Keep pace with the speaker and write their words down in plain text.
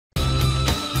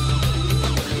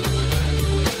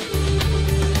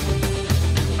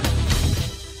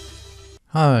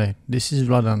Hi, this is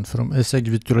Vladan from ESXi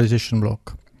virtualization blog.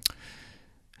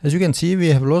 As you can see, we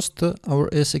have lost our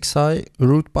ESXi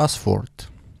root password.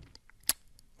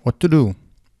 What to do?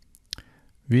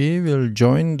 We will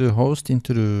join the host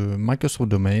into the Microsoft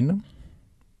domain.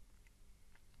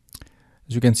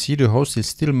 As you can see, the host is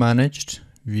still managed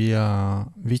via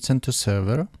vCenter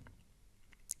server.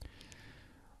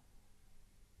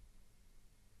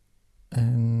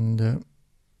 And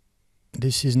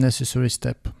this is necessary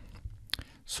step.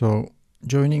 So,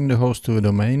 joining the host to a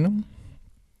domain,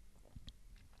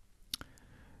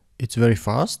 it's very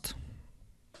fast.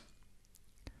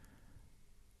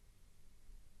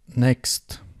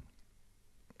 Next,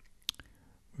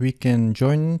 we can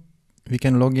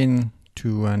log in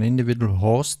to an individual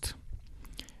host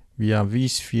via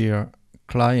vSphere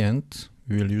client.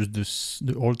 We will use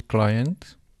the old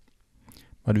client,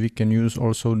 but we can use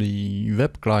also the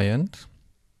web client.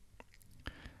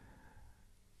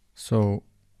 So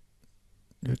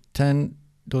the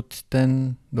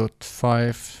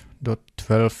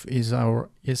 10.10.5.12 is our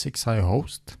ESXi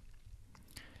host,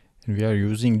 and we are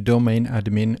using domain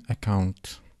admin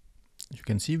account. As you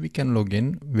can see, we can log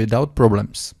in without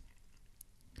problems.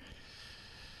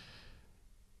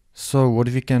 So what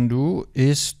we can do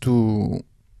is to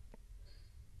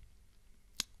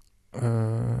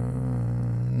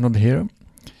not here,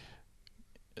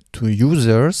 to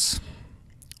users,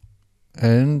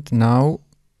 and now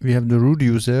we have the root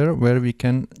user where we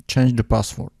can change the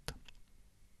password.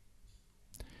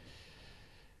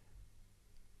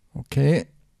 Okay,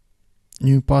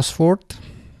 new password.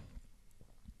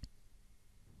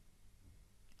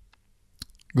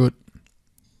 Good.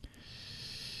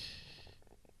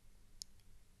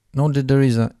 Now that there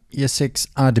is a ESX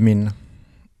admin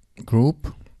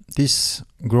group, this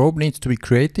group needs to be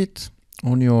created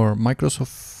on your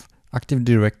Microsoft Active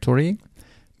Directory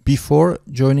before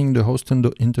joining the host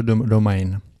into the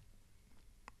domain.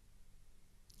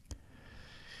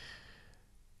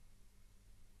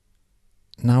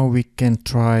 Now we can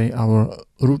try our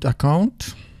root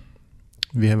account.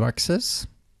 We have access.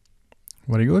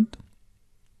 Very good.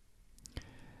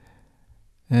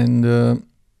 And the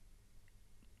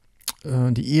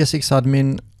ESX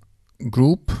admin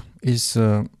group is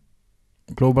a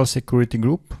global security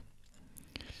group,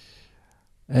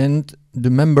 and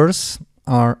the members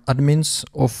are admins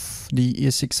of the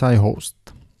ESXi host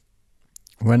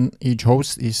when each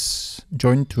host is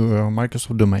joined to a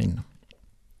Microsoft domain.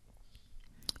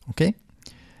 Okay.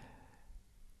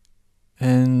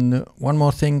 And one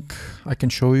more thing I can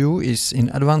show you is in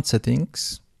advanced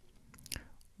settings.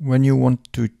 When you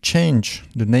want to change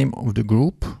the name of the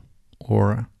group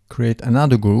or create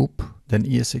another group than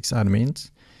ESX admins,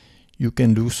 you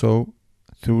can do so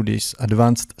through these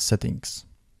advanced settings.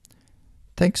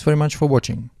 Thanks very much for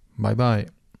watching. Bye bye.